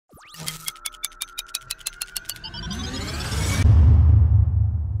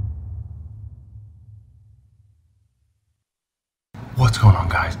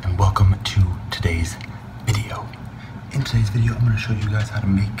guys, and welcome to today's video. In today's video, I'm going to show you guys how to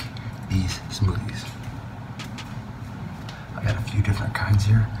make these smoothies. I got a few different kinds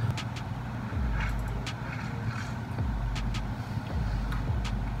here.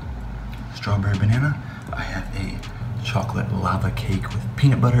 Strawberry banana. I have a chocolate lava cake with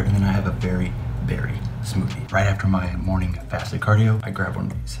peanut butter, and then I have a berry smoothie. Right after my morning fasted cardio, I grab one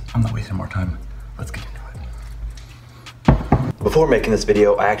of these. I'm not wasting more time. Let's get into it. Before making this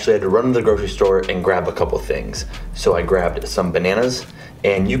video, I actually had to run to the grocery store and grab a couple things. So I grabbed some bananas,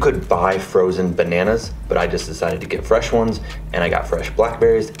 and you could buy frozen bananas, but I just decided to get fresh ones, and I got fresh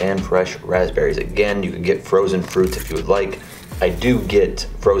blackberries and fresh raspberries. Again, you could get frozen fruits if you would like. I do get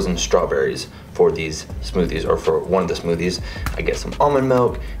frozen strawberries for these smoothies, or for one of the smoothies. I get some almond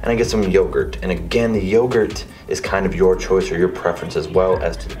milk and I get some yogurt. And again, the yogurt is kind of your choice or your preference as well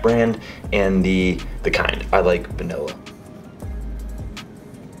as to the brand and the kind. I like vanilla.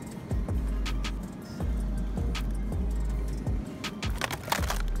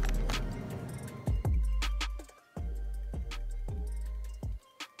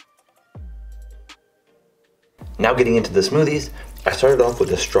 Now getting into the smoothies, I started off with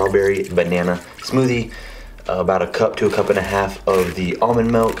a strawberry banana smoothie, about a cup to a cup and a half of the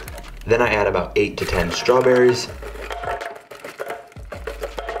almond milk. Then I add about 8 to 10 strawberries,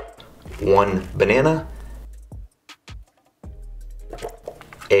 1 banana,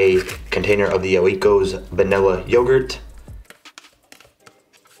 a container of the Oikos vanilla yogurt,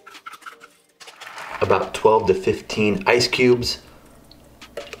 about 12 to 15 ice cubes,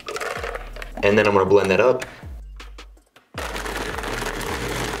 and then I'm going to blend that up.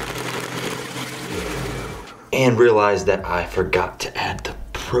 And realized that I forgot to add the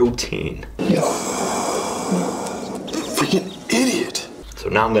protein. Freaking idiot. So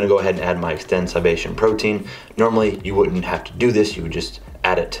now I'm gonna go ahead and add my Scivation protein. Normally you wouldn't have to do this, you would just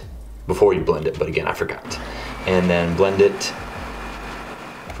add it before you blend it, but again, I forgot. And then blend it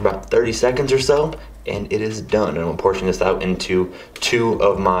for about 30 seconds or so, and it is done. And I'm gonna portion this out into 2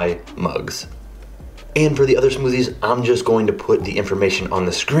 of my mugs. And for the other smoothies, I'm just going to put the information on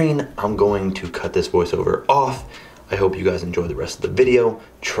the screen. I'm going to cut this voiceover off. I hope you guys enjoy the rest of the video.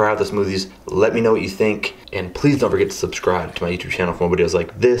 Try out the smoothies, let me know what you think, and please don't forget to subscribe to my YouTube channel for more videos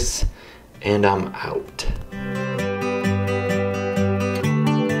like this, and I'm out.